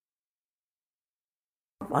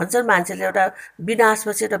भन्छन् मान्छेले एउटा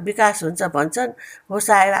विनाशपछि एउटा विकास हुन्छ भन्छन्। हो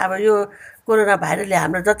सायद अब यो कोरोना भाइरसले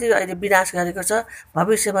हाम्रो जति अहिले विनाश गरेको छ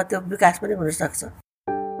भविष्यमा त्यो विकास पनि हुनसक्छ।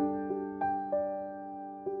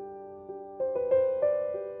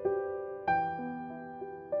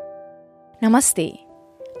 नमस्ते,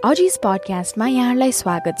 अजिज पडकास्टमा यहाँलाई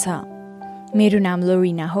स्वागत छ। मेरो नाम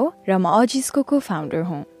लोरिना हो र म अजिजको को फाउन्डर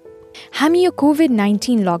हुँ। हामी यो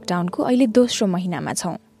कोभिड-19 लकडाउनको अहिले दोस्रो महिनामा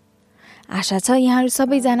छौँ। आशा छ यहाँहरू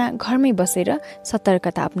सबैजना घरमै बसेर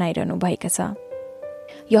सतर्कता अपनाइरहनु भएका छ।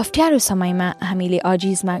 यो अप्ठ्यारो समयमा हामीले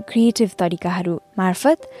अजिजमा क्रिएटिभ तरिकाहरू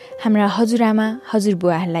मार्फत हाम्रा हजुरआमा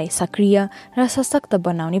हजुरबुवाहरूलाई सक्रिय र सशक्त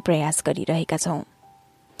बनाउने प्रयास गरिरहेका छौँ।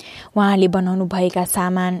 उहाँले बनाउनु भएका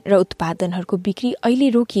सामान र उत्पादनहरूको बिक्री अहिले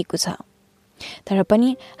रोकिएको छ, तर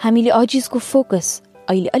पनि हामीले अजिजको फोकस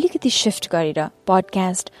अहिले अलिकति शिफ्ट गरेर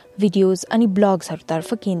पडकास्ट, भिडियोज अनि ब्लग्सहरूतर्फ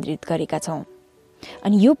केन्द्रित गरेका छौँ।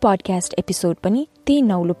 अनि यो पडकास्ट एपिसोड पनि त्यही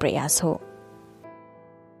नौलो प्रयास हो।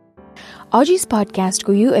 अजिज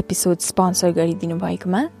पडकास्टको यो एपिसोड स्पोन्सर गरिदिनु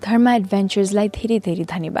भएकोमा धर्मा एडभेन्चर्सलाई धेरै धेरै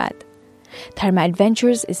धन्यवाद। Dharma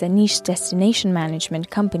Adventures is a niche destination management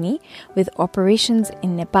company with operations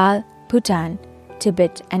in Nepal, Bhutan,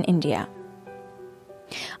 Tibet and India.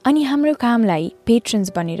 अनि हाम्रो कामलाई पेट्रन्स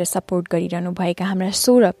बनेर सपोर्ट गरिरहनु भएका हाम्रा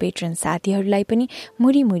 16 पेट्रन साथीहरूलाई पनि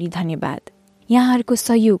मुरी मुरी धन्यवाद। यहाँहरूको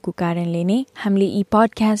सहयोगको कारणले नै हामीले यी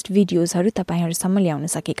पडकास्ट भिडियोजहरू तपाईहरुसम्म ल्याउन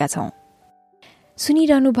सकेका छौं।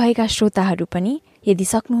 सुनिरहनु भएका श्रोताहरू पनि यदि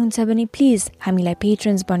सक्नुहुन्छ भने प्लिज हामीलाई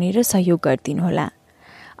पेट्रन्स बनेर सहयोग गरिदिनुहोला।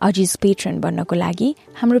 अजिज पेट्रन बन्नको लागि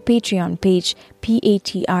हाम्रो पेट्रियन पेज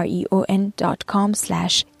patreon.com/ajis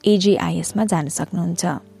मा जान सक्नुहुन्छ।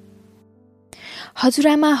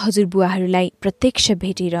 हजुरआमा हजुरबुवाहरूलाई प्रत्यक्ष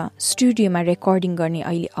भेटेर स्टुडियोमा रेकर्डिङ गर्ने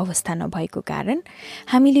अहिले अवस्था नभएको कारण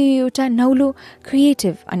हामीले एउटा नौलो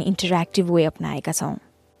क्रिएटिभ अनि इन्टरेक्टिभ वे अपनाएका छौँ।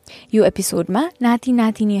 यो एपिसोडमा नाति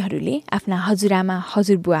नातिनीहरूले आफ्ना हजुरआमा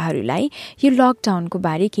हजुरबुवाहरूलाई यो लकडाउनको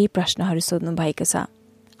बारे केही प्रश्नहरू सोध्नु भएको छ।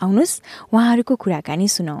 आउनुस् उहाँहरूको कुराकानी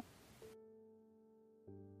सुनौ।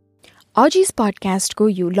 अजिज पडकास्टको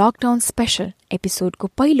यो लकडाउन स्पेशल एपिसोडको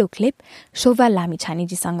पहिलो क्लिप शोभा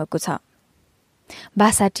लामिछानेजीसँगको छ।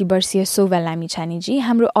 62 वर्षीय शोभा लामिछानेजी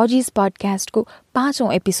हाम्रो अजिज पडकास्टको 5औं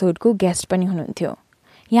एपिसोडको गेस्ट पनि हुनुहुन्थ्यो।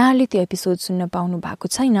 यहाँले त्यो एपिसोड सुन्न पाउनु भएको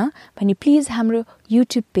छैन भने प्लिज हाम्रो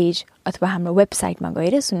युट्युब पेज अथवा हाम्रो वेबसाइटमा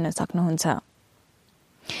गएर सुन्न सक्नुहुन्छ।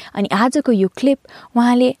 अनि आजको यो क्लिप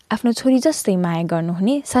उहाँले आफ्नो छोरी जस्तै माया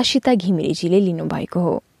गर्नुहुने सशिता घिमिरेजीले लिनुभएको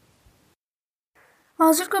हो।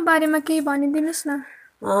 हजुरको बारेमा केही भनिदिनुस् न।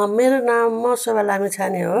 मेरो नाम म शोभा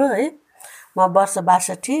लामिछाने हो है। म वर्ष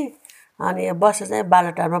 62 अनि वर्ष चाहिँ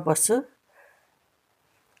बालटारमा बस्छु।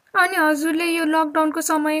 अनि हजुरले यो लकडाउनको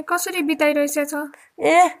समय कसरी बिताइरहेछ?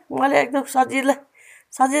 मैले एकदम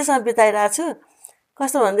सजिलैसँग बिताइरहेको छु।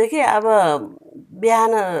 कस्तो भनेदेखि अब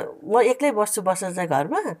बिहान म एक्लै बस्छु चाहिँ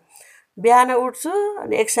घरमा। बिहान उठ्छु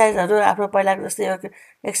अनि एक्सर्साइजहरू आफ्नो पहिलाको जस्तै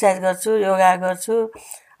एक्सर्साइज गर्छु, योगा गर्छु।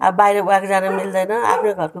 अब बाहिर वाक जान मिल्दैन,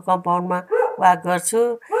 आफ्नै घरको कम्पाउन्डमा वाक गर्छु।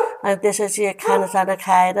 अनि त्यसपछि खानासाना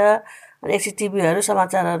खाएर अनि एकछिन टिभीहरू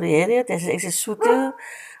समाचारहरू हेऱ्यो, त्यसपछि एकछिन सुत्यो।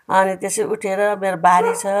 अनि त्यसै उठेर मेरो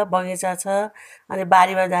बारी छ, बगैँचा छ, अनि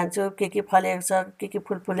बारीमा जान्छु। के फलेको छ, के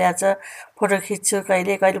फुल फुलेको छ फोटो खिच्छु।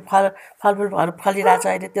 कहिले फलफुलहरू फलिरहेको छ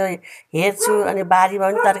अहिले त्यो हेर्छु। अनि बारीमा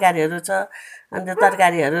पनि तरकारीहरू छ, अनि त्यो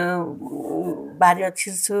तरकारीहरू बारीमा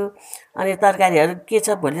छिर्छु। अनि तरकारीहरू के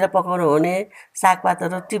छ भोलिलाई पकाउनु हुने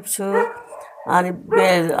सागपातहरू टिप्छु। अनि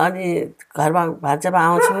घरमा भान्सामा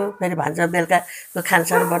आउँछु, फेरि भान्सामा बेलुकाको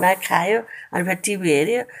खानसाना बनायो, खायो, अनि फेरि टिभी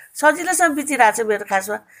हेऱ्यो। सजिलोसँग बितिरहेको छ मेरो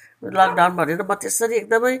खासमा लकडाउन भनेर। म त्यसरी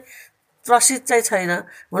एकदमै त्रसित चाहिँ छैन।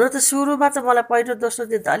 हुन त सुरुमा त मलाई पहिलो दोस्रो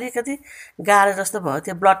दिन त अलिकति गाह्रो जस्तो भयो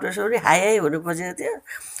थियो। ब्लड प्रेसर पनि हाई हुनु खोजेको थियो।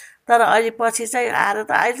 तर अहिले पछि चाहिँ आएर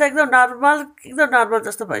त अहिले त एकदम नर्मल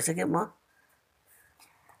जस्तो भइसक्यो म।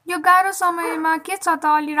 यो गाह्रो समयमा के छ त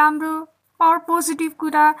अलि राम्रो और पोजिटिभ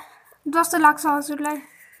कुरा जस्तो लाग्छ हजुरलाई?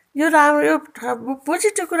 यो राम्रो, यो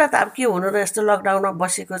पोजिटिभ कुरा त अब के हुनु र यस्तो लकडाउनमा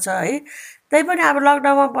बसेको छ है। त्यही पनि अब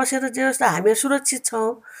लकडाउनमा बसेर जे जस्तो हामी सुरक्षित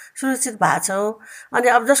भएको छौँ। अनि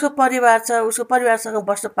अब जसको परिवार छ उसको परिवारसँग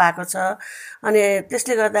बस्नु पाएको छ। अनि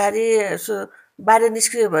त्यसले गर्दाखेरि बाहिर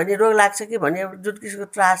निस्कियो भने रोग लाग्छ कि भन्ने जुन किसिमको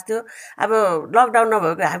त्रास थियो, अब लकडाउन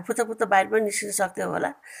नभएको हामी फुत्त बाहिर पनि निस्किन सक्थ्यौँ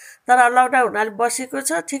होला। तर लकडाउन हुनाले बसेको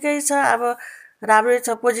छ, ठिकै छ, अब राम्रै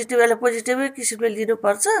छ। पोजिटिभै किसिमले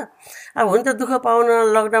लिनुपर्छ। अब हुन त दुःख पाउन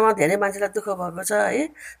लकडाउनमा धेरै मान्छेलाई दुःख भएको छ है।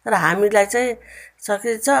 तर हामीलाई चाहिँ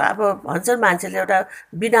सकिन्छ। अब भन्छन् मान्छेले एउटा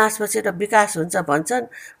विनाशपछि एउटा विकास हुन्छ भन्छन्।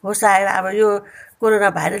 हो सायद अब यो कोरोना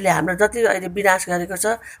भाइरसले हाम्रो जति अहिले विनाश गरेको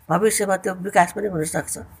छ भविष्यमा त्यो विकास पनि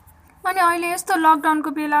हुनसक्छ। अनि अहिले यस्तो लकडाउनको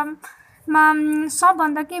बेला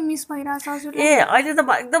सबभन्दा के मिस भइरहेछ हजुरलाई? अहिले त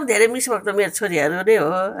म एकदम धेरै मिस भएको त मेरो छोरीहरू नै हो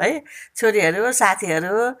है, छोरीहरू,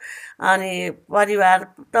 साथीहरू, अनि परिवार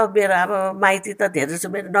त मेरो अब माइती त धेरै जस्तो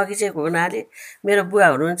मेरो नगिचेको हुनाले मेरो बुवा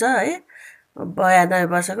हुनुहुन्छ है, 92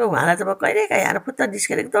 वर्षको, उहाँलाई त म कहिलेकाहीँ यहाँ फुत्त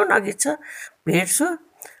निस्केर एकदम नगिच्छ भेट्छु।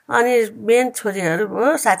 अनि मेन छोरीहरू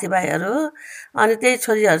हो, साथीभाइहरू, अनि त्यही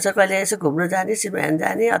छोरीहरूसँग कहिले यसो घुम्न जाने, सिनेमा हेर्न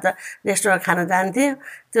जाने अथवा रेस्टुरेन्ट खान जान्थ्यो,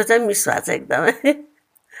 त्यो चाहिँ मिस भएको छ एकदमै।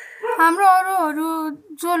 हाम्रो अरूहरू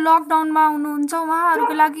जो लकडाउनमा हुनुहुन्छ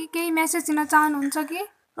उहाँहरूको लागि केही मेसेज दिन चाहनुहुन्छ कि?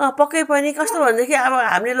 पक्कै पनि। कस्तो भनेदेखि अब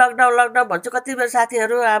हामीले लकडाउन भन्छु, कति बेर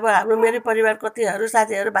साथीहरू अब हाम्रो मेरो परिवार कतिहरू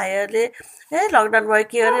साथीहरू भाइहरूले लकडाउन भयो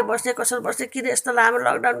के अरे बस्ने कसरी बस्ने, किन यस्तो लामो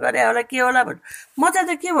लकडाउन गरे होला के होला भन्नु। म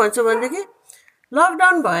चाहिँ के भन्छु भनेदेखि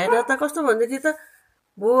लकडाउन भएर त कस्तो भनेदेखि त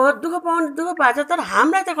दुःख पाउने दुःख पाएको छ, तर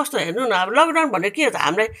हामीलाई त कस्तो हेर्नु न, अब लकडाउन भनेर के हो त,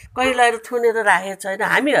 हामीलाई कहिले लगेर थुनेर राखेको छैन।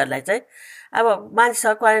 हामीहरूलाई चाहिँ अब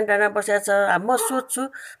मान्छे क्वारेन्टाइनमा बसिरहेको छ, म सोध्छु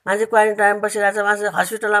मान्छे क्वारेन्टाइनमा बसिरहेको छ, मान्छे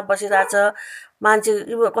हस्पिटलमा बसिरहेको छ, मान्छे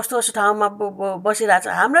कस्तो कस्तो ठाउँमा बसिरहेको छ।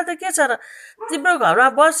 हामीलाई त के छ र, तिम्रो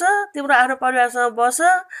घरमा बस, तिम्रो आफ्नो परिवारसँग बस,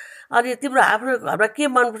 अनि तिम्रो आफ्नो घरमा के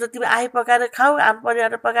मनपर्छ तिमी आफै पकाएर खाऊ, आफ्नो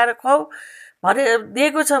परिवारले पकाएर खुवाऊ भने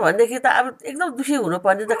दिएको छ भनेदेखि त अब एकदम दुःखी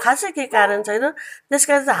हुनुपर्ने त खासै केही कारण छैन। त्यस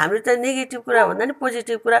कारण चाहिँ हामीले चाहिँ नेगेटिभ कुरा भन्दा नि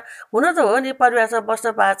पोजिटिभ कुरा हुन त हो नि, परिवारसँग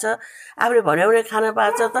बस्न पाएको छ, आफूले भन्यो भने खान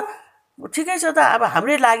पाएको छ, त ठिकै छ त। अब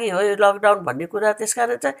हाम्रै लागि हो यो लकडाउन भन्ने कुरा। त्यस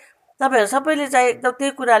कारण चाहिँ तपाईँहरू सबैले चाहिँ एकदम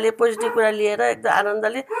त्यही कुराले पोजिटिभ कुरा लिएर एकदम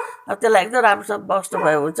आनन्दले अब त्यसलाई एकदम राम्रोसँग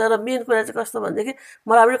बस्नुभयो हुन्छ। र मेन कुरा चाहिँ कस्तो भनेदेखि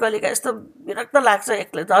मलाई पनि कहिलेकाहीँ यस्तो विरक्त लाग्छ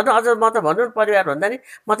एक्लै, झन् अझ म त भनौँ न परिवार भन्दा नि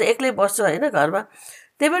म त एक्लै बस्छु होइन घरमा।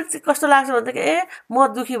 त्यही पनि कस्तो लाग्छ भनेदेखि म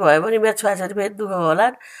दुःखी भयो भने मेरो छोराछोरी फेरि दुःख होला,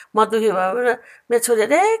 म दुःखी भयो भने मेरो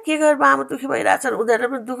छोरीहरू के गरेर आमा दुःखी भइरहेछन्, उनीहरूलाई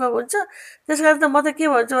पनि दुःख हुन्छ। त्यस कारण त म त के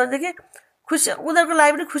भन्छु भनेदेखि खुसी, उनीहरूको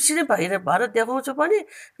लागि पनि खुसी नै भएर देखाउँछु पनि,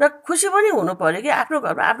 र खुसी पनि हुनु पऱ्यो कि आफ्नो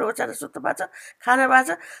घरमा आफ्नो ओछ्याएर सुत्नु पाएको छ, खान पाएको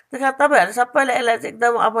छ। त्यस कारण तपाईँहरू सबैलाई यसलाई चाहिँ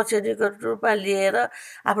एकदम अपर्च्युनिटीको रूपमा लिएर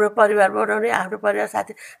आफ्नो परिवार बनाउने, आफ्नो परिवार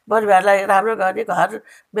साथी परिवारलाई राम्रो गर्ने, घर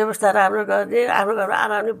व्यवस्था राम्रो गर्ने, आफ्नो घरमा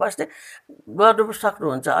आरामले बस्ने गर्नु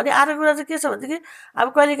सक्नुहुन्छ। अनि अर्को कुरा चाहिँ के छ भनेदेखि अब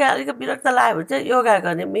कहिलेकाहीँ अलिक विरक्त लाग्यो भने चाहिँ योगा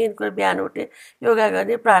गर्ने, मेन कुरा बिहान उठ्ने, योगा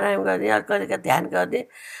गर्ने, प्राणायाम गर्ने, कहिलेकाहीँ ध्यान गर्ने,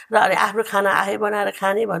 र अनि आफ्नो खाना आफै बनाएर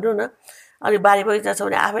खाने भनौँ न। अनि बारी बगैँचा छ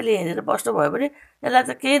भने आफैले हेरेर बस्नुभयो भने यसलाई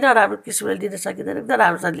त केही नराम्रो किसिमले लिन सकिँदैन, एकदम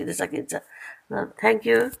राम्रोसँग लिन सकिन्छ। Thank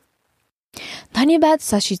you. धन्यवाद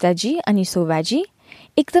सशिताजी अनि शोभाजी,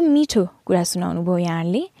 एकदम मिठो कुरा सुनाउनु भयो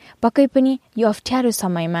यहाँले। पक्कै पनि यो अप्ठ्यारो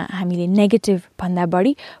समयमा हामीले नेगेटिभ भन्दा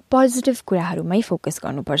बढी पोजिटिभ कुराहरूमै फोकस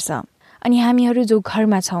गर्नुपर्छ। अनि हामीहरू जो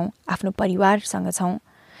घरमा छौँ, आफ्नो परिवारसँग छौँ,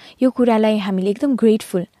 यो कुरालाई हामीले एकदम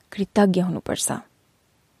ग्रेटफुल, कृतज्ञ हुनुपर्छ।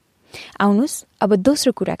 आउनुहोस् अब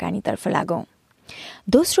दोस्रो कुराकानीतर्फ लागौँ।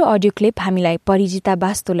 दोस्रो अडियो क्लिप हामीलाई परिजिता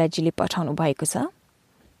बास्तोलाजीले पठाउनु भएको छ।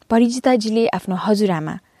 परिजिताजीले आफ्नो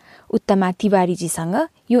हजुरआमा उत्तमा तिवारीजीसँग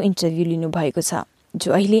यो इन्टरभ्यू लिनुभएको छ, जो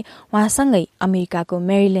अहिले उहाँसँगै अमेरिकाको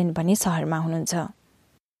मेरील्यान्ड भन्ने शहरमा हुनुहुन्छ।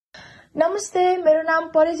 नमस्ते, मेरो नाम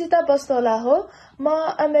परिजिता बस्तोला हो।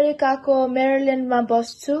 म अमेरिकाको मेरील्यान्डमा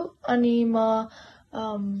बस्छु अनि म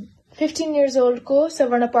 15 years old को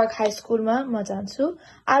सवर्ण पार्क हाई स्कुलमा म जान्छु।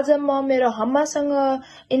 आज म मेरो हम्मासँग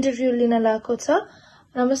इन्टरभ्यू लिन लागेको छ।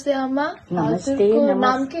 नमस्ते हम्मा। हजुरको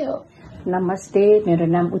नाम के हो? नमस्ते, मेरो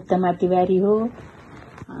नाम उत्तमा तिवारी हो।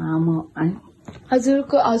 हजुर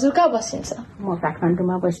कहाँ बस्नुहुन्छ? म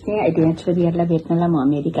काठमाडौँमा बस्ने। अहिले यहाँ छोरीहरूलाई भेट्नलाई म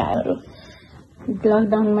अमेरिका आएको।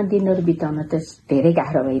 लकडाउनमा दिनहरू बिताउन त धेरै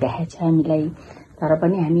गाह्रो भइरहेछ हामीलाई, तर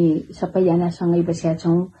पनि हामी सबैजना सँगै बसेका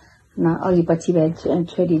छौँ। अघि पछि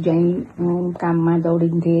छोरी ज्वाइँ काममा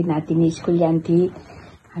दौडिन्थे, नातिनी स्कुल जान्थे,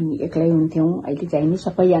 हामी एक्लै हुन्थ्यौँ। अहिले चाहिँ नि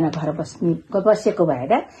सबैजना घर बसेको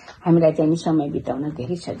भएर हामीलाई चाहिँ समय बिताउन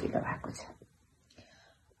धेरै सजिलो भएको छ।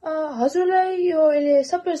 हजुरलाई यो अहिले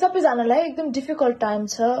सबैजनालाई एकदम डिफिकल्ट टाइम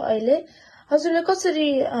छ अहिले। हजुरले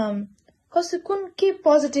कुन के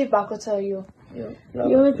पोजिटिभ भएको छ? यो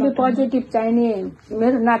पोजिटिभ चाहिँ नि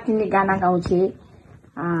मेरो नातिनी गाना गाउँछे,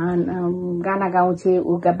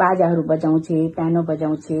 उका बाजाहरू बजाउँछे, पियानो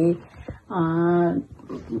बजाउँछे।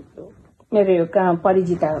 मेरो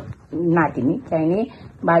परिजिता नातिनी चाहिँ नि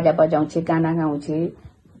बाजा बजाउँछे, गाना गाउँछे,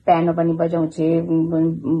 पियानो पनि बजाउँछे,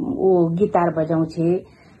 ऊ गिटार बजाउँछे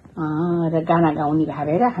र गाना गाउने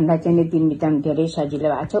भएर हामीलाई चाहिँ नि दिन बिताउनु धेरै सजिलो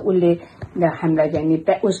भएको छ। उसले हामीलाई चाहिँ नि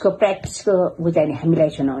उसको प्र्याक्टिसको चाहिँ नि हामीलाई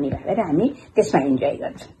सुनाउने भएर हामी त्यसमा इन्जोय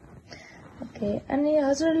गर्छौँ। ओके, अनि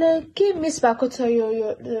हजुरले के मिस भएको छ यो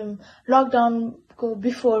लकडाउनको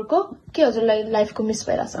बिफोरको? के हजुरलाई लाइफको मिस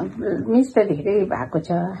भइरहेछ? मिस त धेरै भएको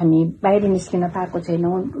छ। हामी बाहिर निस्किन पाएको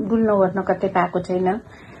छैनौँ, डुल्न ओर्न कतै पाएको छैन,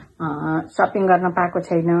 सपिङ गर्न पाएको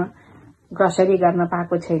छैन, ग्रोसरी गर्न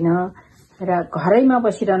पाएको छैन, र घरैमा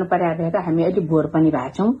बसिरहनु पर्या भएर हामी अलि बोर पनि भएको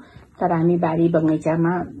छौँ। तर हामी बारी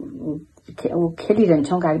बगैँचामा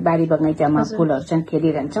खेलिरहन्छौँ, बारी बगैँचामा फुलहरू छन्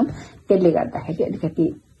खेलिरहन्छौँ। त्यसले गर्दाखेरि अलिकति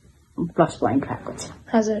प्लस पोइन्ट भएको छ।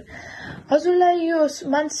 हजुरलाई यो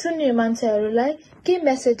सुन्ने मान्छेहरूलाई के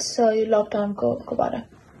मेसेज छ यो लकडाउनको बारे?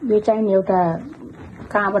 यो चाहिँ एउटा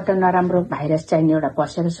कहाँबाट नराम्रो भाइरस चाहिँ एउटा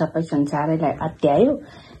पसेर सबै संसारैलाई अत्यायो।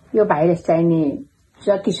 यो भाइरस चाहिँ नि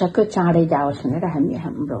जति सक्यो चाँडै जाओस् भनेर हामी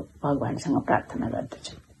हाम्रो भगवानसँग प्रार्थना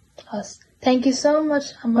गर्दछौँ। हस्, thank you so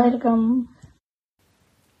much. Welcome.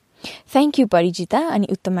 Thank you परिजिता अनि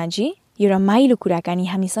उत्तमाजी, यो रमाइलो कुराकानी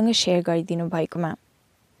हामीसँग सेयर गरिदिनु भएकोमा।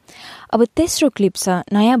 अब तेस्रो क्लिप छ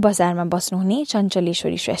नयाँ बजारमा बस्नुहुने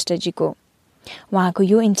चञ्चलेश्वरी श्रेष्ठजीको। उहाँको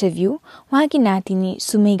यो इन्टरभ्यू उहाँकी नातिनी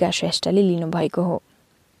सुमेगा श्रेष्ठले लिनुभएको हो।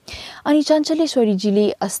 अनि चञ्चलेश्वरीजीले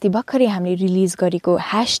अस्ति भर्खरै हामीले रिलिज गरेको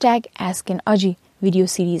 #AskAnAji भिडियो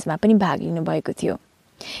सिरिजमा पनि भाग लिनुभएको थियो।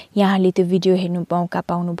 यहाँले त्यो भिडियो हेर्नु मौका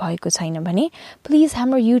पाउनु भएको छैन भने प्लिज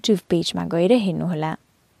हाम्रो युट्युब पेजमा गएर हेर्नुहोला।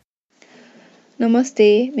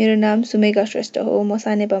 नमस्ते, मेरो नाम सुमेगा श्रेष्ठ हो। म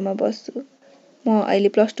सानेपामा बस्छु। म अहिले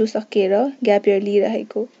 +2 सकेर ग्याप इयर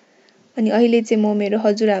लिइरहेको। अनि अहिले चाहिँ म मेरो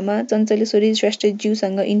हजुरआमा चञ्चलेश्वरी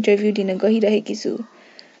श्रेष्ठज्यूसँग इन्टरभ्यू लिन गइरहेकी छु।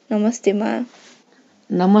 नमस्ते मा।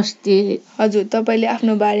 नमस्ते। हजुर, तपाईँले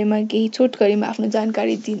आफ्नो बारेमा केही छोटकरीमा आफ्नो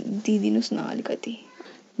जानकारी दिइदिनुहोस् न अलिकति।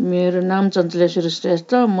 मेरो नाम चञ्चलेश्वरी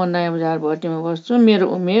श्रेष्ठ, म नयाँ बजार भट्टीमा बस्छु। मेरो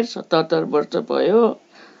उमेर 77 वर्ष भयो।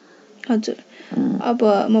 हजुर, अब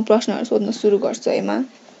म प्रश्नहरू सोध्न सुरु गर्छु है मा।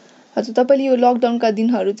 हजुर, तपाईँले यो लकडाउनका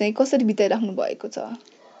दिनहरू चाहिँ कसरी बिताइराख्नु भएको छ?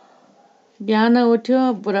 बिहान उठ्यो,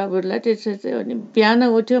 बुढाबुढीलाई त्यसै चाहिँ अनि बिहान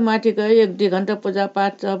उठ्यो, माथि गयो, 1-2 घन्टा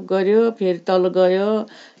पूजापाठ जप गर्यो, फेरि तल गयो,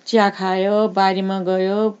 चिया खायो, बारीमा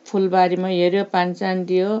गयो, फुलबारीमा हेऱ्यो, पानीसानी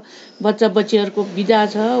दियो। बच्चा बच्चीहरूको बिदा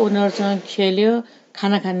छ, उनीहरूसँग खेल्यो।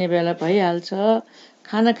 खाना खाने बेला भइहाल्छ।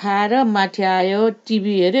 खाना खाएर माथि आयो,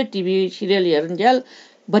 टिभी हेऱ्यो, टिभी सिरियल हेरुन्जेल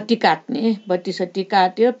बत्ती काट्ने, बत्ती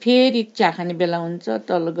काट्यो, फेरि चिया खाने बेला हुन्छ,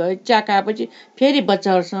 तल गयो। चिया खाएपछि फेरि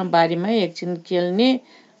बच्चाहरूसँग बारीमा एकछिन खेल्ने,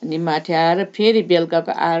 अनि माथि आएर फेरि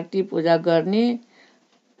बेलुकाको आरती पूजा गर्ने।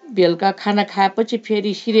 बेलुका खाना खाएपछि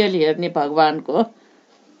फेरि सिरियल हेर्ने भगवानको।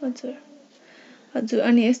 हजुर हजुर,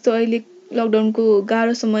 अनि यस्तो अहिले लकडाउनको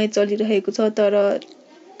गाह्रो समय चलिरहेको छ, तर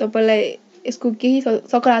तपाईँलाई यसको केही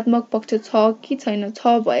सकारात्मक पक्ष छ कि छैन? छ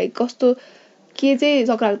भए कस्तो, के चाहिँ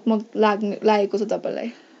सकारात्मक लागेको छ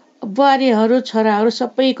तपाईँलाई? बुहारीहरू छोराहरू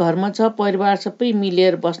सबै घरमा छ, परिवार सबै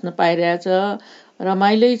मिलेर बस्न पाइरहेछ,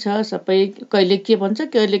 रमाइलै छ। सबै कहिले के भन्छ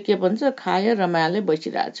खायो, रमाइलो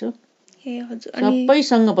बसिरहेछु। ए हजुर,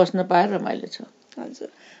 सबैसँग बस्न पाएर रमाइलो छ। हजुर,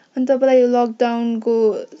 अनि तपाईँलाई यो लकडाउन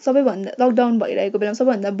भइरहेको बेलामा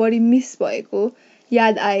सबैभन्दा बढी मिस भएको,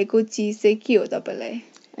 याद आएको चिज चाहिँ के हो तपाईँलाई?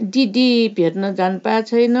 दिदी भेट्न जान पाएको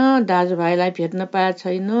छैन, दाजुभाइलाई भेट्न पाएको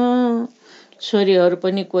छैन, छोरीहरू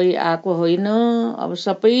पनि कोही आएको होइन। अब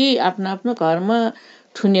सबै आफ्नो आफ्नो घरमा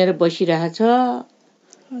ठुनेर बसिरहेछ।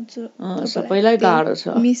 सबैलाई गाह्रो छ,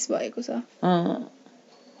 मिस भएको छ।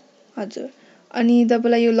 हजुर, अनि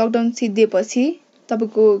तपाईँलाई यो लकडाउन सिद्धिएपछि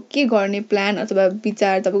तपाईँको के गर्ने प्लान अथवा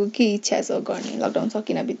विचार, तपाईँको के इच्छा छ गर्ने लकडाउन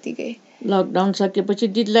सकिन बित्तिकै? लकडाउन सकेपछि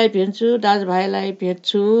दिदीलाई भेट्छु, दाजुभाइलाई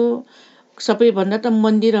भेट्छु। सबैभन्दा त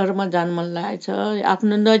मन्दिरहरूमा जान मन लागेको छ।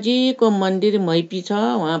 आफ्नो नजिकको मन्दिर मैपी छ,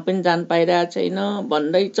 उहाँ पनि जान पाइरहेको छैन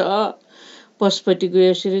भन्दैछ। पशुपति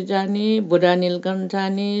गएपछि जाने, बुढा नीलकण्ठ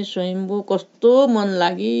जाने, स्वयम्भू कस्तो मन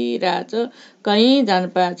लागिरहेछ। कहीँ जान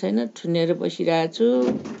पाएको छैन, ठुनेर बसिरहेको छु,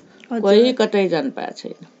 कोही कतै जान पाएको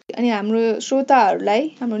छैन। अनि हाम्रो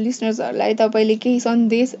श्रोताहरूलाई, हाम्रो लिसनर्सहरूलाई तपाईँले केही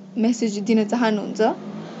सन्देश, मेसेज दिन चाहनुहुन्छ?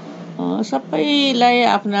 सबैलाई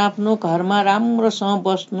आफ्नो आफ्नो घरमा राम्रोसँग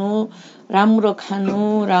बस्नु, राम्रो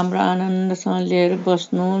खानु, राम्रो आनन्दसँग लिएर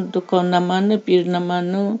बस्नु, दुःख नमान्नु, पीड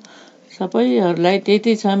नमान्नु। सबैहरूलाई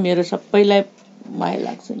त्यति छ। मेरो सबैलाई माया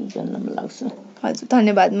लाग्छ, जन्म लाग्छ। हजुर,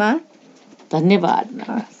 धन्यवाद मा।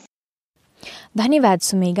 धन्यवाद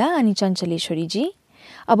सुमेगा अनि चञ्चलेश्वरीजी।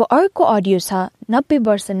 अब अर्को अडियो छ 90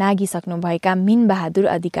 वर्ष नागिसक्नुभएका मिनबहादुर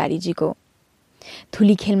अधिकारीजीको।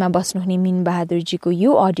 धुलीखेलमा बस्नुहुने मिनबहादुरजीको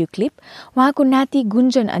यो अडियो क्लिप उहाँको नाति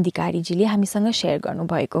गुन्जन अधिकारीजीले हामीसँग सेयर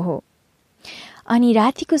गर्नुभएको हो। अनि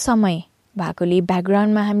रातिको समय भएकोले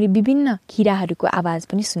ब्याकग्राउन्डमा हामीले विभिन्न किराहरूको आवाज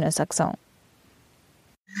पनि सुन्न सक्छौँ।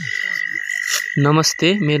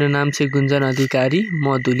 नमस्ते, मेरो नाम चाहिँ गुन्जन अधिकारी।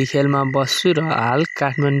 म धुलीखेलमा बस्छु र हाल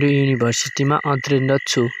काठमाडौँ युनिभर्सिटीमा अध्ययनरत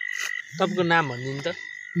छु। तपाईँको नाम भनिदिनु त?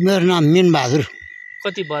 मेरो नाम मिनबहादुर।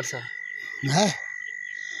 कति वर्ष?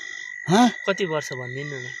 कति वर्ष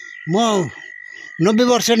भनिदिनु न? म 90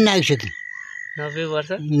 वर्ष नागिसकेँ। 90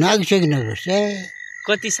 वर्ष? नागिसकेँ 90 वर्ष।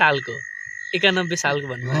 कति सालको? 91 सालको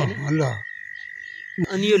भन्नु होइन? ल।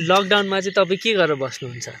 अनि यो लकडाउनमा चाहिँ तपाईँ के गरेर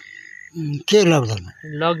बस्नुहुन्छ? के लकडाउन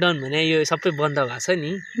लकडाउन भने यो सबै बन्द भएको छ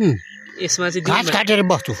नि यसमा चाहिँ घाँस काटेर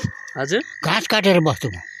बस्छु हजुर घाँस काटेर बस्छु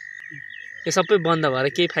म यो सबै बन्द भएर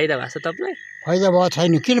केही फाइदा भएको छ तपाईँलाई फाइदा भएको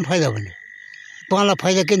छैन किन फाइदा भने तँलाई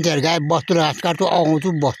फाइदा किन थियो गाई बस्तु घाँस काट्छु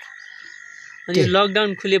आउँछु बस्छु अनि लकडाउन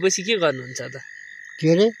खुलेपछि के गर्नुहुन्छ त के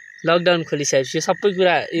अरे लकडाउन खोलिसकेपछि यो सबै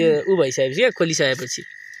कुरा यो ऊ भइसकेपछि क्या खोलिसकेपछि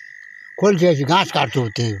घाँस काट्छु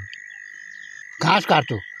त्यो घाँस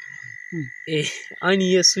काट्छु ए अनि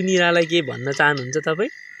यो सुनिरालाई के भन्न चाहनुहुन्छ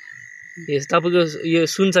तपाईँ तपाईँको यो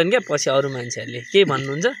सुन्छन् क्या पछि अरू मान्छेहरूले के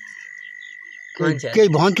भन्नुहुन्छ मान्छेहरू केही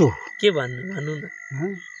भन्छु के भन्नु न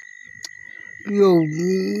यो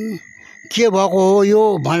के भएको हो यो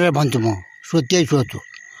भनेर भन्छु म त्यही सोध्छु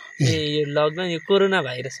ए यो लकडाउन यो कोरोना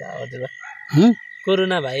भाइरस भयो हजुर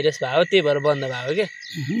कोरोना भाइरस भयो त्यही भएर बन्द भएको क्या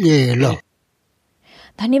ए ल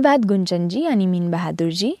धन्यवाद गुञ्जनजी अनि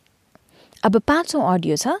मिनबहादुरजी। अब 5औं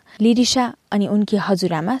अडियो छ लिरिसा अनि उनकी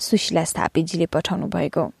हजुरआमा सुशीला स्थापितजीले पठाउनु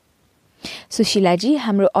भएको। सुशीलाजी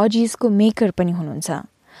हाम्रो अजिजको मेकर पनि हुनुहुन्छ।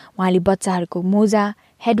 उहाँले बच्चाहरूको मोजा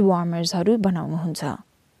हेड वार्मर्सहरू बनाउनुहुन्छ।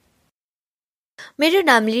 मेरो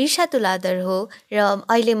नाम लिरिसा तुलादर हो र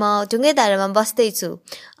अहिले म ढुङ्गेधारामा बस्दैछु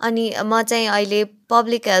अनि म चाहिँ अहिले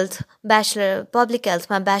पब्लिक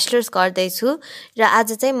हेल्थमा ब्याचलर्स गर्दैछु र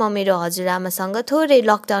आज चाहिँ म मेरो हजुरआमासँग थोरै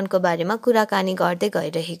लकडाउनको बारेमा कुराकानी गर्दै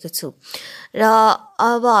गइरहेको छु र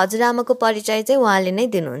अब हजुरआमाको परिचय चाहिँ उहाँले नै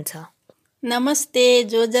दिनुहुन्छ। नमस्ते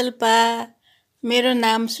जोजल्पा, मेरो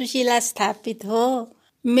नाम सुशीला स्थापित हो।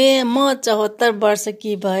 म 74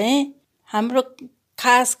 वर्षकी भएँ। हाम्रो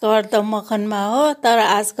खास घर त मखनमा हो तर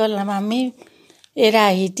आजकल हामी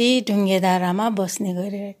एराहिटी ढुङ्गेधारामा बस्ने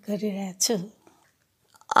गरिरहेको छु।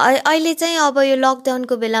 अहिले चाहिँ अब यो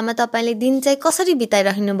लकडाउनको बेलामा तपाईँले दिन चाहिँ कसरी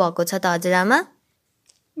बिताइराख्नु भएको छ त हजुरआमा?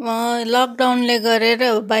 लकडाउनले गरेर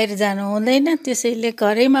बाहिर जानु हुँदैन त्यसैले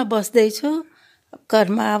घरैमा बस्दैछु।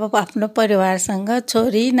 घरमा अब आफ्नो परिवारसँग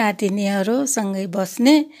छोरी नातिनीहरूसँगै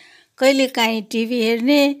बस्ने, कहिलेकाहीँ टिभी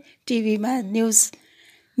हेर्ने, टिभीमा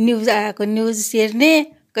न्युज आएको न्युज हेर्ने,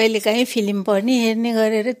 कहिलेकाहीँ फिल्म पनि हेर्ने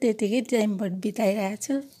गरेर त्यतिकै टाइम बिताइरहेको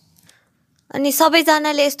छु। अनि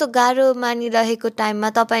सबैजनाले यस्तो गाह्रो मानिरहेको टाइममा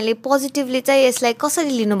तपाईँले पोजिटिभली चाहिँ यसलाई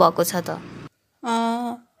कसरी लिनुभएको छ त?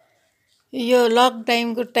 यो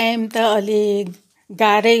लकडाउनको टाइम त अलि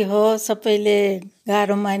गाह्रै हो, सबैले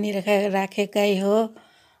गाह्रो मानिराखेकै हो।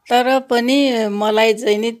 तर पनि मलाई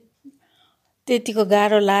चाहिँ नि त्यतिको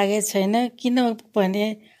गाह्रो लागेको छैन किनभने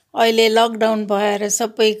अहिले लकडाउन भएर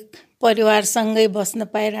सबै परिवारसँगै बस्न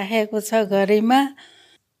पाइरहेको छ घरैमा।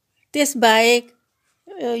 त्यसबाहेक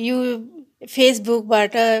यो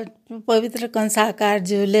फेसबुकबाट पवित्र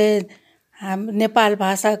कंसाकारज्यूले नेपाल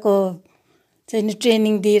भाषाको चाहिँ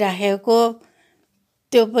ट्रेनिङ दिइराखेको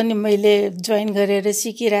त्यो पनि मैले जोइन गरेर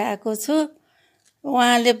सिकिरहेको छु।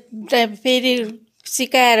 उहाँले फेरि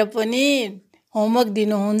सिकाएर पनि होमवर्क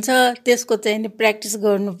दिनुहुन्छ, त्यसको चाहिँ प्र्याक्टिस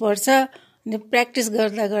गर्नुपर्छ। अनि प्र्याक्टिस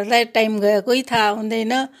गर्दा गर्दा टाइम गएकै थाहा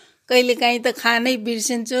हुँदैन। कहिलेकाहीँ त खानै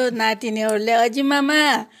बिर्सिन्छु। नातिनीहरूले अजी मामा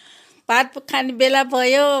भात खाने बेला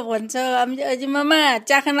भयो भन्छ, अजी मामा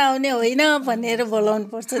चिया खान आउने होइन भनेर बोलाउनु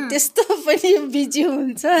पर्छ। त्यस्तो पनि बिजी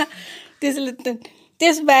हुन्छ। त्यसले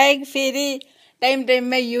त्यसबाहेक फेरि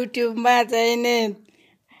टाइममा युट्युबमा चाहिँ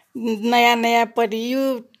नयाँ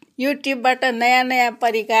युट्युबबाट नयाँ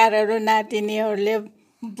परिकारहरू नातिनीहरूले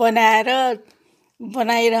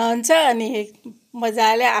बनाइरहन्छ अनि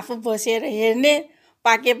मजाले आफू बसेर हेर्ने,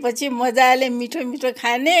 पाकेपछि मजाले मिठो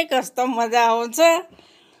खाने, कस्तो मजा आउँछ।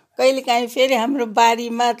 कहिलेकाहीँ फेरि हाम्रो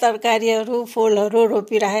बारीमा तरकारीहरू फुलहरू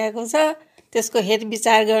रोपिरहेको छ, त्यसको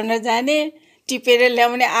हेरविचार गर्न जाने, टिपेर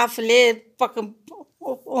ल्याउने, आफूले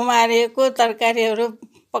उमारेको तरकारीहरू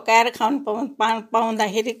पकाएर खानु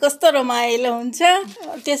पाउँदाखेरि कस्तो रमाइलो हुन्छ।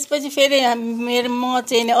 त्यसपछि फेरि म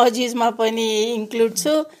चाहिँ अजिजमा पनि इन्क्लुड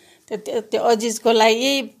छु। त्यो अजिजको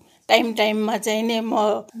लागि टाइममा चाहिँ नि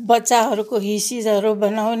म बच्चाहरूको हिसिजहरू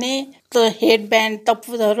बनाउने, त्यो हेडब्यान्ड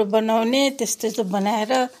तप्पुहरू बनाउने, त्यस्तो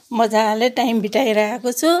बनाएर मजाले टाइम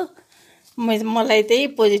बिताइरहेको छु। मलाई त्यही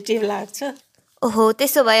पोजिटिभ लाग्छ। ओहो,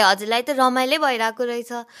 त्यसो भए हजुरलाई त रमाइलो भइरहेको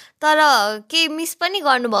रहेछ। तर के मिस पनि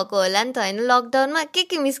गर्नुभएको होला नि त होइन? लकडाउनमा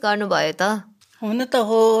के मिस गर्नुभयो त? हुन त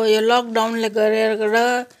हो, यो लकडाउनले गरेर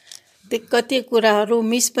कति कुराहरू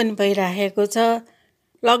मिस पनि भइरहेको छ।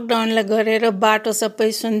 लकडाउनले गरेर बाटो सबै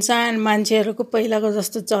सुनसान, मान्छेहरूको पहिलाको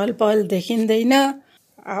जस्तो चहल पहल देखिँदैन।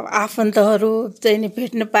 आफन्तहरू चाहिँ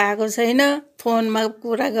भेट्न पाएको छैन। फोनमा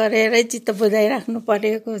कुरा गरेरै चित्त बुझाइराख्नु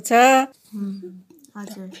परेको छ।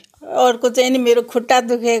 अर्को चाहिँ मेरो खुट्टा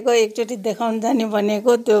दुखेको एकचोटि देखाउन जाने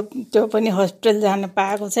भनेको त्यो पनि हस्पिटल जान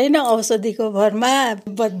पाएको छैन। औषधिको भरमा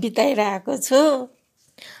बिताइरहेको छु।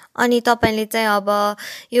 अनि तपाईँले चाहिँ अब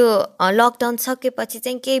यो लकडाउन सकेपछि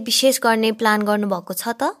चाहिँ केही विशेष गर्ने प्लान गर्नुभएको छ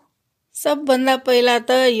त? सबभन्दा पहिला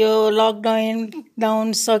त यो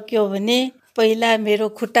लकडाउन सक्यो भने पहिला मेरो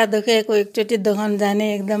खुट्टा दुखेको एकचोटि देखाउन जाने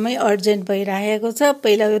एकदमै अर्जेन्ट भइरहेको छ।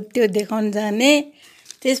 पहिला त्यो देखाउन जाने,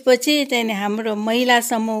 त्यसपछि चाहिँ हाम्रो महिला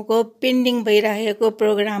समूहको पेन्डिङ भइरहेको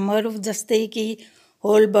प्रोग्रामहरू जस्तै कि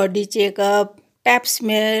whole body checkup, प्याप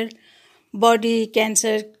smear, body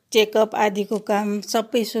cancer checkup आदिको काम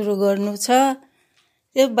सबै सुरु गर्नु छ।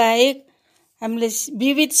 त्यो बाहेक हामीले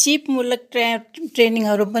विविध सिपमूलक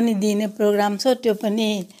ट्रेनिङहरू पनि दिने प्रोग्राम छ, त्यो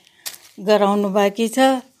पनि गराउनु बाँकी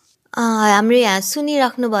छ। हाम्रो यहाँ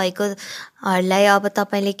सुनिराख्नु भएकोहरूलाई अब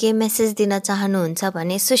तपाईँले के मेसेज दिन चाहनुहुन्छ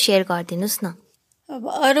भने यसो सेयर गरिदिनुहोस् न। अब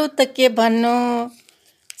अरू त के भन्नु,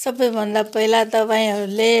 सबैभन्दा पहिला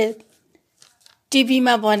तपाईँहरूले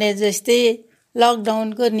टिभीमा भने जस्तै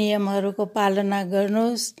लकडाउनको नियमहरूको पालना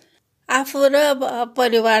गर्नुहोस्, आफू र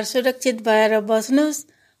परिवार सुरक्षित भएर बस्नुहोस्,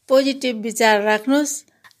 पोजिटिभ विचार राख्नुहोस्।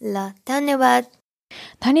 ल, धन्यवाद।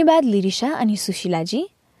 धन्यवाद लिरिसा अनि सुशीलाजी।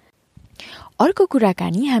 अर्को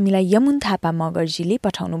कुराकानी हामीलाई यमुन थापा मगरजीले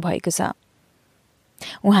पठाउनु भएको छ।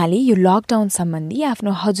 उहाँले यो लकडाउन सम्बन्धी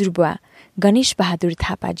आफ्नो हजुरबुवा गणेश बहादुर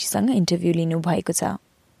थापाजीसँग इन्टरभ्यू लिनुभएको छ।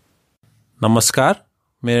 नमस्कार,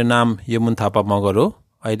 मेरो नाम यमुन थापा मगर हो।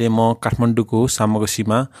 अहिले म काठमाडौँको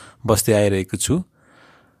सामगसीमा बस्दै आइरहेको छु।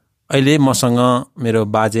 अहिले मसँग मेरो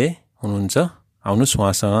बाजे हुनुहुन्छ, आउनुहोस्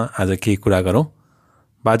उहाँसँग आज केही कुरा गरौँ।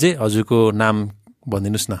 बाजे, हजुरको नाम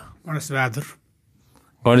भनिदिनुहोस् न।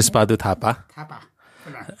 गणेश बहादुर थापा।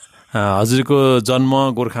 हजुरको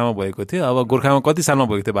जन्म गोर्खामा भएको थियो। अब गोर्खामा कति सालमा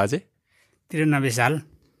भएको थियो बाजे? 93 साल।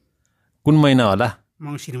 कुन महिना होला?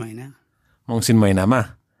 मङ्सिर महिना। मङ्सिर महिनामा।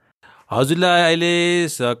 हजुरलाई अहिले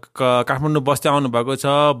काठमाडौँ बस्दै आउनुभएको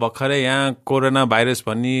छ। भर्खरै यहाँ कोरोना भाइरस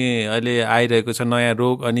भन्ने अहिले आइरहेको छ, नयाँ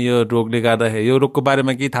रोग। अनि यो रोगले गर्दाखेरि यो रोगको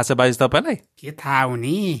बारेमा के थाहा छ बाजे तपाईँलाई? के थाहा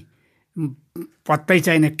हुने, पत्तै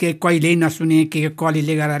छैन। के कहिल्यै नसुने, के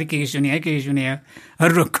कलीले गर्दाखेरि के सुने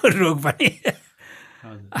रोगको रोग पनि।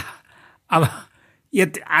 अब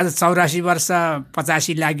आज 84 वर्ष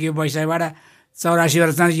 85 लाग्यो वैशाखबाट। 84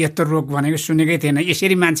 वर्षमा यस्तो रोग भनेको सुनेकै थिएन।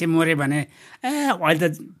 यसरी मान्छे मऱ्यो भने अहिले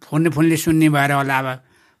त फोनले सुन्ने भएर होला। अब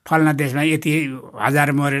फल्ना देशमा यति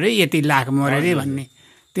हजार मऱ्यो अरे, यति लाख मऱ्यो अरे भन्ने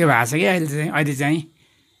त्यो भएको छ कि अहिले चाहिँ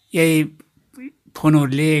यही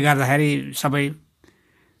फोनहरूले गर्दाखेरि सबै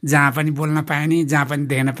जहाँ पनि बोल्न पाएँ, जहाँ पनि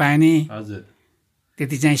देख्न पाएँ,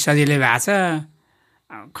 त्यति चाहिँ सजिलै भएको छ।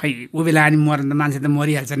 खै ऊ बेला अनि मर्न त मान्छे त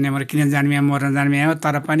मरिहाल्छ, नमर किन जान्मिया मर्न जान्मिया हो।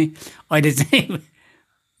 तर पनि अहिले चाहिँ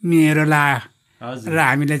मेरो ला र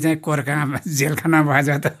हामीले चाहिँ कोर्खामा जेलखाना भएछ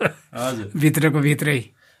त भित्रको भित्रै।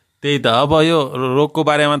 त्यही त। अब यो रोगको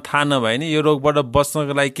बारेमा थाहा नभए नि यो रोगबाट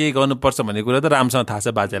बच्नको लागि के गर्नुपर्छ भन्ने कुरा त राम्रोसँग थाहा छ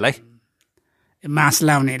बाजेलाई। मास्क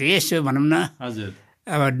लाउने रे, यसो भनौँ न। हजुर।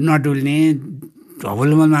 अब नडुल्ने,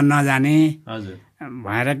 हुलमुलमा नजाने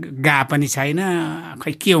भएर गा पनि छैन।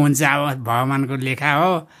 खै के हुन्छ, अब भगवानको लेखा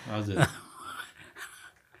हो।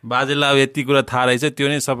 बाजेलाई अब यति कुरा थाहा रहेछ, त्यो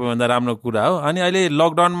नै सबैभन्दा राम्रो कुरा हो। अनि अहिले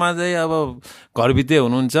लकडाउनमा चाहिँ अब घरभित्रै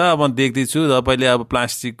हुनुहुन्छ। अब देख्दैछु तपाईँले अब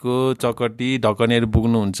प्लास्टिकको चकटी ढकनीहरू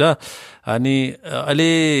बोक्नुहुन्छ। अनि अहिले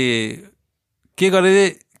के गर्दै,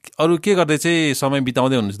 अरू के गर्दै चाहिँ समय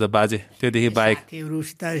बिताउँदै हुनुहुन्छ त बाजे? त्योदेखि बाहेक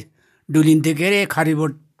साथीहरूसित डुलिन्थ्यो, के अरे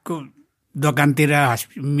खरिबोटको दोकानतिर,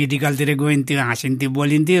 मेडिकलतिर गइन्थ्यो, हाँसिन्थ्यो,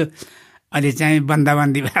 बोलिन्थ्यो। अहिले चाहिँ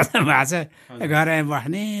बन्दाबन्दी भएको छ, घरै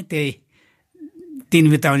बस्ने, त्यही दिन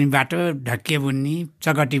बिताउने बाटो, ढक्के बुन्ने,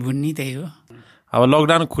 चकटी बुन्ने, त्यही हो। अब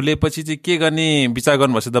लकडाउन खुलेपछि चाहिँ के गर्ने विचार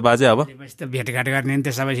गर्नुभएको छ त बाजे? अब त भेटघाट गर्ने नि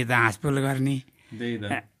त, सबैसित हाँसपोल गर्ने।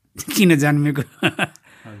 किन जन्मेको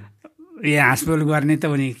यो हाँसपोल गर्ने त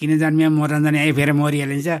हुने, किन जन्मिया मर्न जाने, आइ फेरि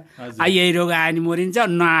मरिहालिन्छ। यही रोग आयो भने मरिन्छ,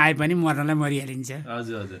 नआए पनि मर्नलाई मरिहालिन्छ।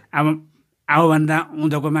 अब आउभन्दा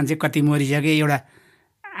उँधोको मान्छे कति मरिसके। एउटा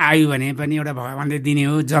आयु भने पनि एउटा भगवान्ले दिने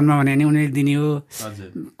हो, जन्म भने नि उनीहरूले दिने हो,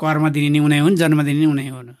 कर्म दिने नि उनी हुन्, जन्म दिने नि उनी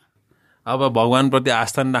हुन्। अब भगवान्प्रति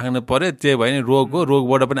आस्था राख्नु पर्यो। त्यो भयो भने रोग हो,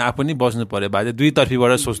 रोगबाट पनि आफू नि बस्नु पर्यो बाजे।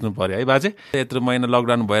 दुईतर्फीबाट सोच्नु पर्यो है बाजे। यत्रो महिना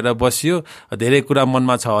लकडाउन भएर बसियो, धेरै कुरा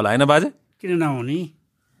मनमा छ होला होइन बाजे? किन नहुने,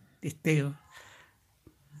 त्यस्तै हो।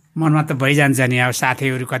 मनमा त भइजान्छ नि। अब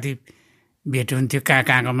साथीहरू कति भेट हुन्थ्यो, कहाँ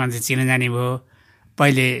कहाँको मान्छे चिनजानी भयो।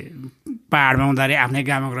 पहिले पाहाडमा हुँदाखेरि आफ्नै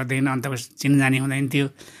गाउँमा गर्दैन, अन्त चिनजानी हुँदैन थियो।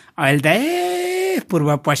 अहिले त पूर्व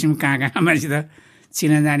पश्चिम कहाँ कहाँ मान्छे त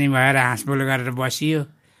चिनजानी भएर हाँसबोल गरेर बसियो।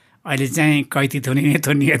 अहिले चाहिँ कैती थुनी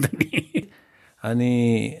अनि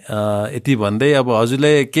यति भन्दै अब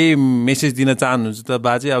हजुरले केही मेसेज दिन चाहनुहुन्छ त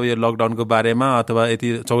बाजे? अब यो लकडाउनको बारेमा, अथवा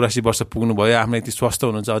यति 84 वर्ष पुग्नुभयो, आफ्नो यति स्वस्थ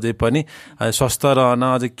हुनुहुन्छ, अझै पनि स्वस्थ रहन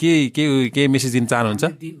अझै केही मेसेज दिन चाहनुहुन्छ?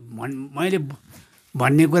 मैले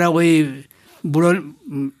भन्ने कुरा उही बुढो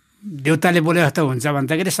देउताले बोले जस्तो हुन्छ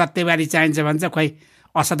भन्दाखेरि सत्यबारी चाहिन्छ भन्छ, खोइ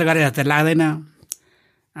असत गरे जस्तो लाग्दैन।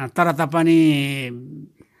 तर तापनि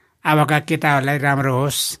अबका केटाहरूलाई राम्रो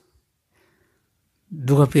होस्,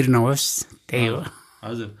 दुःख पिर नहोस्, त्यही हो।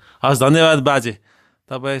 हजुर, हस्, धन्यवाद बाजे,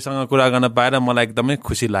 तपाईँसँग कुरा गर्न पाएर मलाई एकदमै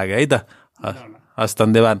खुसी लाग्यो है त। हस्,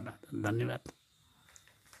 धन्यवाद। धन्यवाद।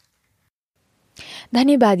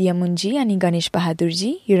 धन्यवाद यमुनजी अनि गणेश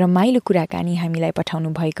बहादुरजी यो रमाइलो कुराकानी हामीलाई पठाउनु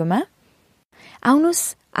भएकोमा।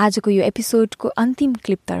 आउनुहोस् आजको यो एपिसोडको अन्तिम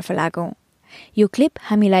क्लिपतर्फ लागौं। यो क्लिप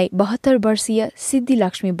हामीलाई 72 वर्षीय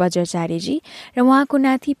सिद्धिलक्ष्मी बज्राचार्यजी र उहाँको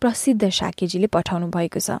नाति प्रसिद्ध साकेजीले पठाउनु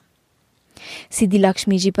भएको छ।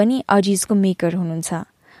 सिद्धिलक्ष्मीजी पनि अजिजको मेकर हुनुहुन्छ।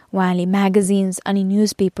 उहाँले म्यागजिन्स अनि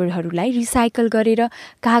न्युज पेपरहरूलाई रिसाइकल गरेर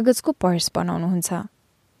कागजको पर्स बनाउनुहुन्छ।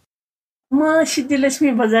 म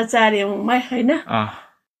सिद्धिलक्ष्मी बज्राचार्य हुँ होइन।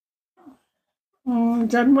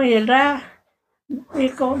 जन्म हेर्दा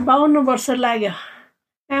 52 वर्ष लाग्यो।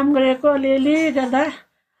 काम गरेको अलिअलि गर्दा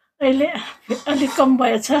अहिले अलिक कम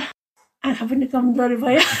भएछ, आँखा पनि कमजोरी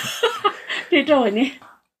भयो। त्यही हो नि।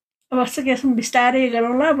 अब यसमा बिस्तारै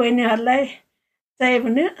गरौँला। बहिनीहरूलाई चाहियो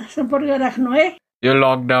भने सम्पर्क राख्नु है। यो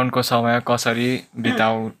लकडाउनको समय कसरी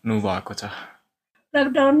बिताउनु भएको छ?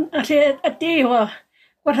 लकडाउन त्यही हो,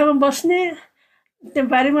 कोठामा बस्ने, त्यो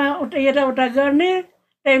बारीमा उता गर्ने,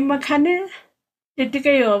 टाइममा खाने,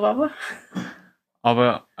 त्यतिकै हो बाबा। अब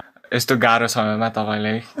यस्तो गाह्रो समयमा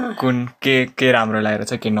तपाईँलाई के राम्रो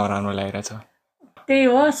लागिरहेछ, के नराम्रो लागिरहेछ? त्यही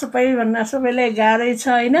हो, सबैलाई गाह्रै छ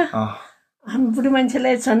होइन। बुढी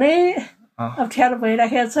मान्छेलाई छ नै अप्ठ्यारो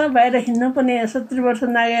भइराखेको छ। बाहिर हिँड्नु पनि 70 वर्ष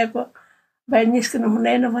नागेको बाहिर निस्कनु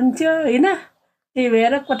हुँदैन भन्थ्यो होइन। त्यही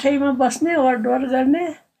भएर कोठैमा बस्ने, वरडोर गर्ने,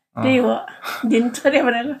 त्यही हो दिनचर्या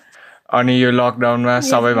भनेको। अनि यो लकडाउनमा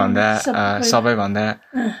सबैभन्दा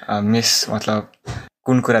मिस मतलब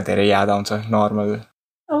कुन कुरा धेरै याद आउँछ? नर्मल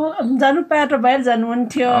अब जानु पाए त बाहिर जानु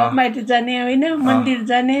हुन्थ्यो, माइती जाने होइन, मन्दिर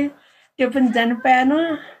जाने, त्यो पनि जानु पाएन।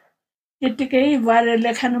 त्यतिकै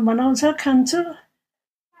बुहारीहरूले खाना बनाउँछ, खान्छु।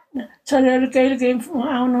 छोरीहरू कहिले कहीँ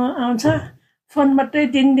आउँछ, फोन मात्रै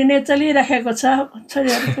दिनदिनै चलिराखेको छ।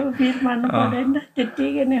 छोरीहरूको भिड मान्नु पर्दैन,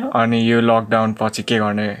 त्यतिकै नै हो। अनि यो लकडाउन पछि के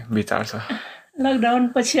गर्ने विचार छ?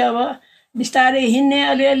 लकडाउन पछि अब बिस्तारै हिँड्ने,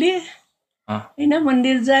 अलिअलि होइन,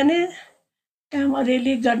 मन्दिर जाने, काम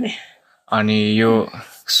अलिअलि गर्ने। अनि यो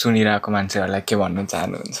सुनिरहेको मान्छेहरूलाई के भन्न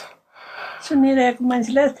चाहनुहुन्छ? सुनिरहेको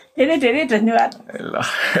मान्छेलाई धेरै धेरै धन्यवाद। ल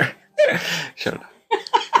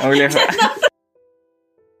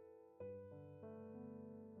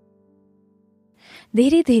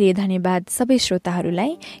धेरै धेरै धन्यवाद सबै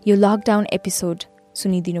श्रोताहरूलाई यो लकडाउन एपिसोड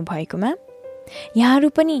सुनिदिनु भएकोमा। यहाँहरू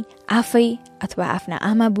पनि आफै अथवा आफ्ना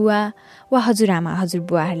आमा बुवा वा हजुरआमा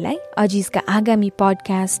हजुरबुवाहरूलाई अजिजका आगामी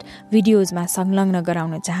पडकास्ट भिडियोजमा संलग्न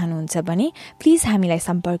गराउन चाहनुहुन्छ भने प्लिज हामीलाई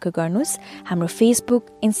सम्पर्क गर्नुहोस् हाम्रो फेसबुक,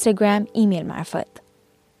 इन्स्टाग्राम, इमेल मार्फत।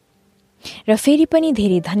 र फेरि पनि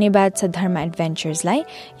धेरै धन्यवाद छ धर्म एडभेन्चर्सलाई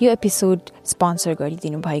यो एपिसोड स्पोन्सर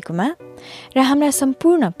गरिदिनु भएकोमा। र हाम्रा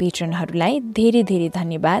सम्पूर्ण पेट्रनहरूलाई धेरै धेरै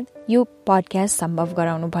धन्यवाद यो पडकास्ट सम्भव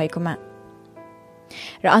गराउनु भएकोमा।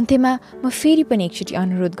 र अन्त्यमा म फेरि पनि एकचोटि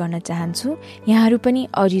अनुरोध गर्न चाहन्छु, यहाँहरू पनि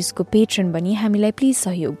अजिजको पेट्रन बनी हामीलाई प्लिज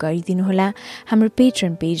सहयोग गरिदिनुहोला। हाम्रो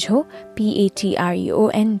पेट्रन पेज हो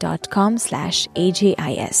patreon.com/ajis।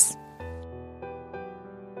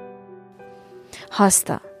 हस्त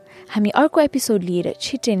हामी अर्को एपिसोड लिएर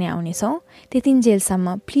छिट्टै नै आउनेछौँ।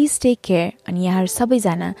 त्यतिन्जेलसम्म प्लिज टेक केयर अनि यहाँहरू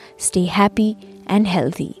सबैजना स्टे ह्याप्पी एन्ड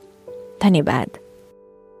हेल्दी। धन्यवाद।